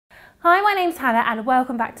Hi, my name's Hannah and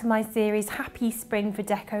welcome back to my series Happy Spring for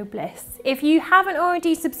Deco Bliss. If you haven't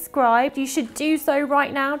already subscribed, you should do so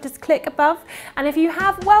right now, just click above. And if you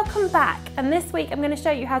have, welcome back. And this week I'm going to show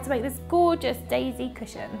you how to make this gorgeous daisy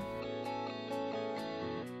cushion.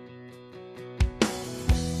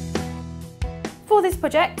 For this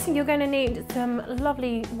project, you're going to need some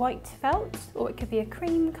lovely white felt, or it could be a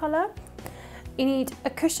cream colour. You need a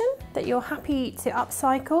cushion that you're happy to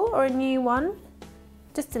upcycle, or a new one.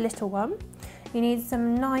 Just a little one. You need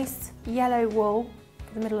some nice yellow wool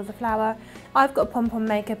for the middle of the flower. I've got a pom-pom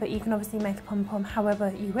maker, but you can obviously make a pom-pom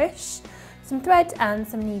however you wish. Some thread and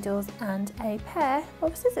some needles and a pair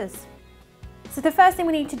of scissors. So the first thing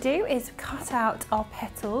we need to do is cut out our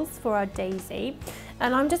petals for our daisy.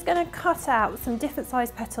 And I'm just going to cut out some different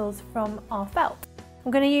size petals from our felt.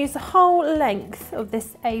 I'm going to use the whole length of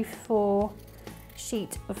this A4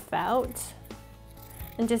 sheet of felt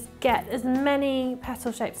and just get as many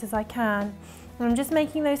petal shapes as I can. And I'm just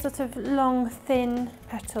making those sort of long, thin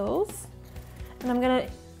petals. And I'm going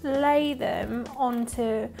to lay them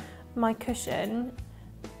onto my cushion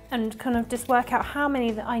and kind of just work out how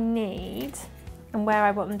many that I need and where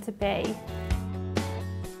I want them to be.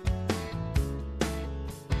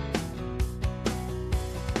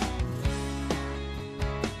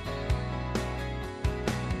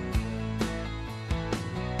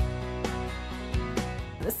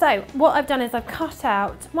 So what I've done is I've cut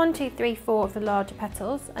out 1, 2, 3, 4 of the larger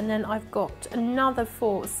petals, and then I've got another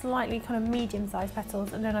 4 slightly kind of medium-sized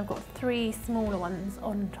petals, and then I've got 3 smaller ones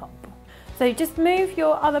on top. So just move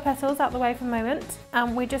your other petals out the way for a moment,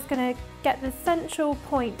 and we're just going to get the central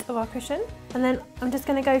point of our cushion, and then I'm just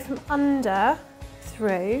going to go from under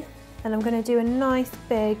through, and I'm going to do a nice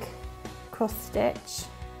big cross stitch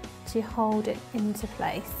to hold it into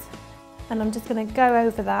place. And I'm just going to go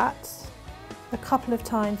over that a couple of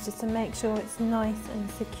times just to make sure it's nice and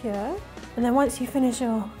secure. And then once you finish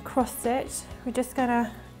your cross stitch, we're just going to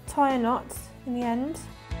tie a knot in the end.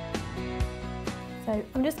 So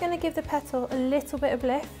I'm just going to give the petal a little bit of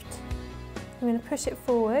lift. I'm going to push it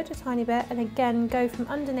forward a tiny bit and again go from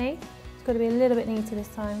underneath. It's got to be a little bit neater this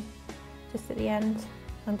time, just at the end.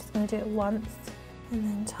 I'm just going to do it once and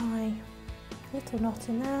then tie a little knot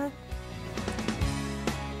in there.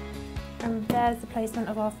 And there's the placement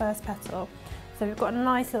of our first petal. So we've got a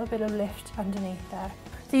nice little bit of lift underneath there.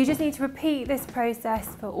 So you just need to repeat this process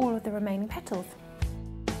for all of the remaining petals.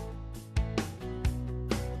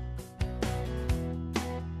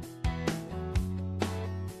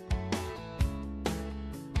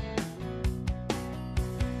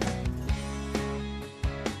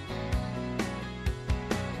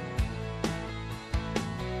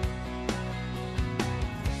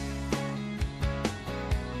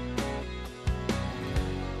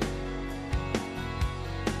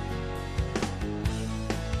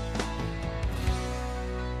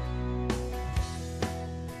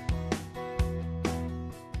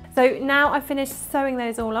 So now I've finished sewing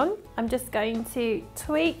those all on, I'm just going to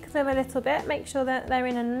tweak them a little bit, make sure that they're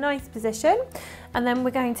in a nice position, and then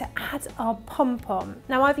we're going to add our pom-pom.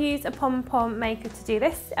 Now I've used a pom-pom maker to do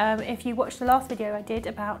this. If you watched the last video I did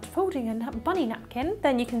about folding a bunny napkin,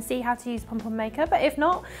 then you can see how to use a pom-pom maker, but if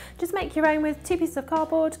not, just make your own with 2 pieces of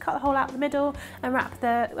cardboard, cut the hole out the middle and wrap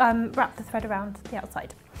the thread around the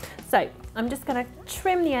outside. So I'm just going to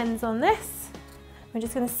trim the ends on this. We're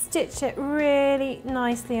just going to stitch it really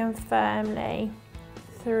nicely and firmly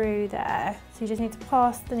through there. So you just need to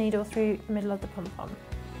pass the needle through the middle of the pom-pom.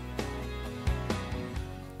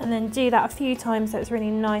 And then do that a few times so it's really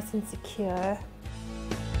nice and secure.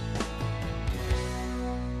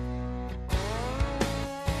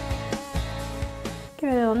 Give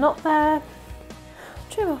it a little knot there.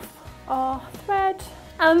 Trim off our thread.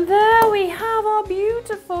 And there we have our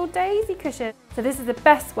beautiful daisy cushion. So this is the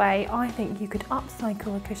best way I think you could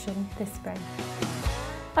upcycle a cushion this spring.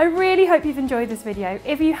 I really hope you've enjoyed this video.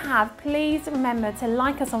 If you have, please remember to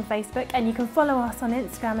like us on Facebook, and you can follow us on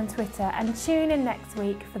Instagram and Twitter, and tune in next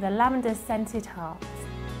week for the lavender scented heart.